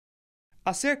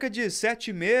Há cerca de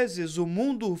 7 meses, o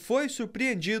mundo foi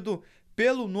surpreendido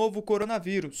pelo novo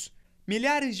coronavírus.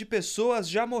 Milhares de pessoas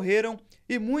já morreram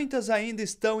e muitas ainda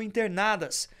estão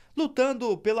internadas,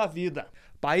 lutando pela vida.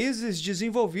 Países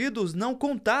desenvolvidos não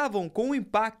contavam com o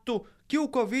impacto que o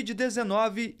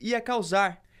Covid-19 ia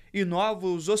causar, e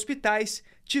novos hospitais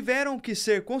tiveram que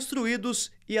ser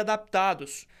construídos e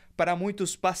adaptados. Para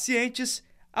muitos pacientes,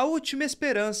 a última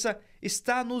esperança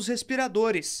está nos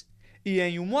respiradores. E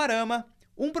em Umuarama,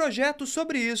 um projeto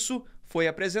sobre isso foi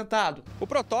apresentado. O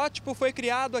protótipo foi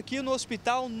criado aqui no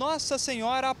Hospital Nossa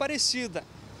Senhora Aparecida.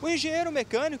 O engenheiro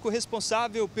mecânico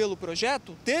responsável pelo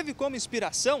projeto teve como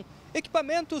inspiração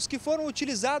equipamentos que foram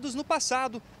utilizados no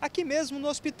passado, aqui mesmo no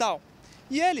hospital.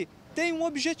 E ele tem um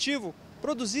objetivo: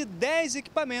 produzir 10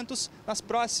 equipamentos nas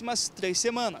próximas 3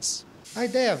 semanas. A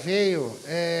ideia veio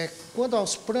quando,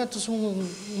 aos prantos, um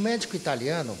médico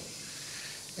italiano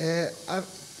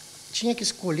tinha que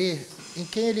escolher em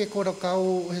quem ele ia colocar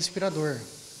o respirador,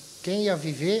 quem ia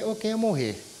viver ou quem ia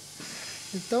morrer.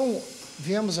 Então,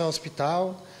 viemos ao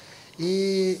hospital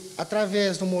e,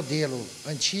 através do modelo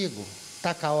antigo,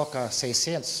 Takaoka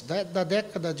 600, da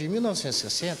década de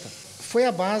 1960, foi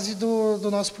a base do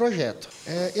nosso projeto.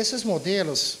 Esses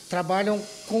modelos trabalham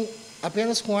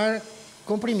apenas com ar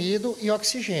comprimido e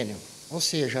oxigênio, ou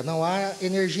seja, não há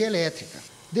energia elétrica.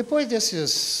 Depois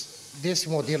desse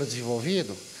modelo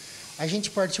desenvolvido, a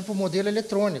gente partiu para o modelo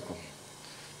eletrônico,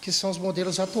 que são os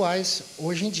modelos atuais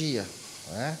hoje em dia,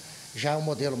 né? Já é um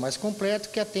modelo mais completo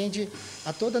que atende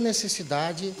a toda a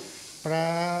necessidade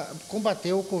para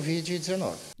combater o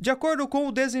Covid-19. De acordo com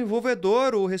o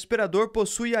desenvolvedor, o respirador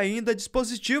possui ainda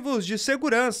dispositivos de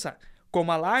segurança,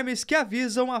 como alarmes que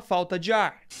avisam a falta de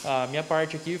ar. A minha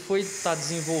parte aqui foi estar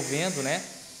desenvolvendo, né,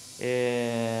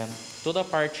 toda a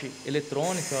parte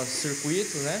eletrônica,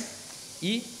 circuitos, né,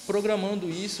 e programando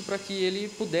isso para que ele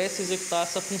pudesse executar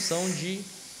essa função de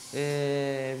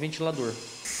ventilador.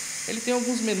 Ele tem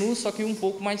alguns menus, só que um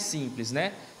pouco mais simples,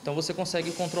 né? Então você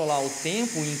consegue controlar o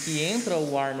tempo em que entra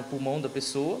o ar no pulmão da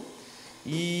pessoa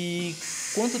e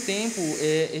quanto tempo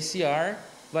esse ar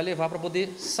vai levar para poder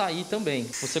sair também.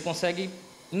 Você consegue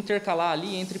intercalar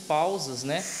ali entre pausas,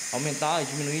 né? Aumentar e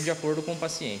diminuir de acordo com o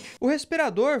paciente. O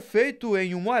respirador, feito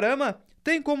em Umuarama,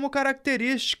 tem como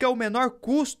característica o menor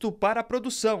custo para a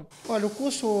produção. Olha, o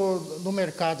custo no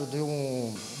mercado de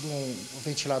um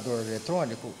ventilador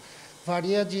eletrônico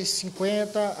varia de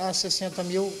 50 a 60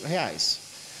 mil reais.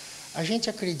 A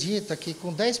gente acredita que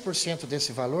com 10%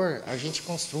 desse valor, a gente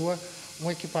construa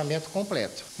um equipamento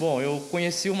completo. Bom, eu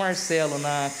conheci o Marcelo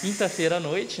na quinta-feira à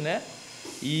noite, né?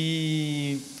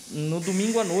 E no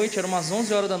domingo à noite, eram umas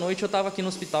 11 horas da noite, eu estava aqui no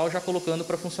hospital já colocando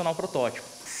para funcionar o protótipo,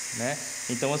 né?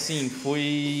 Então, assim,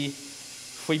 foi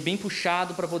bem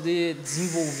puxado para poder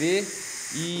desenvolver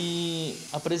e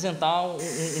apresentar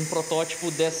um protótipo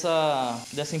dessa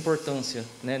importância,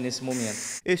 né, nesse momento.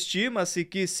 Estima-se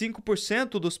que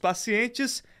 5% dos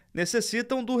pacientes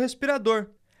necessitam do respirador.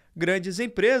 Grandes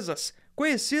empresas,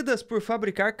 conhecidas por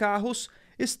fabricar carros,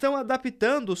 estão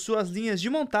adaptando suas linhas de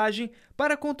montagem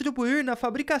para contribuir na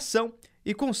fabricação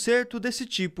e conserto desse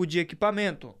tipo de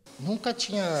equipamento. Nunca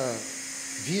tinha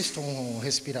visto um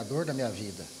respirador na minha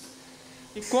vida.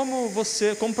 E como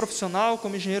você, como profissional,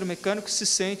 como engenheiro mecânico, se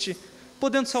sente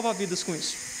podendo salvar vidas com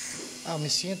isso? Eu me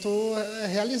sinto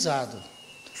realizado.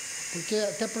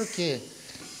 Até porque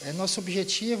nosso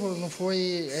objetivo não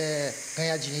foi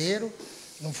ganhar dinheiro,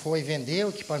 não foi vender o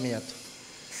equipamento.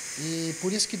 E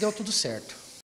por isso que deu tudo certo.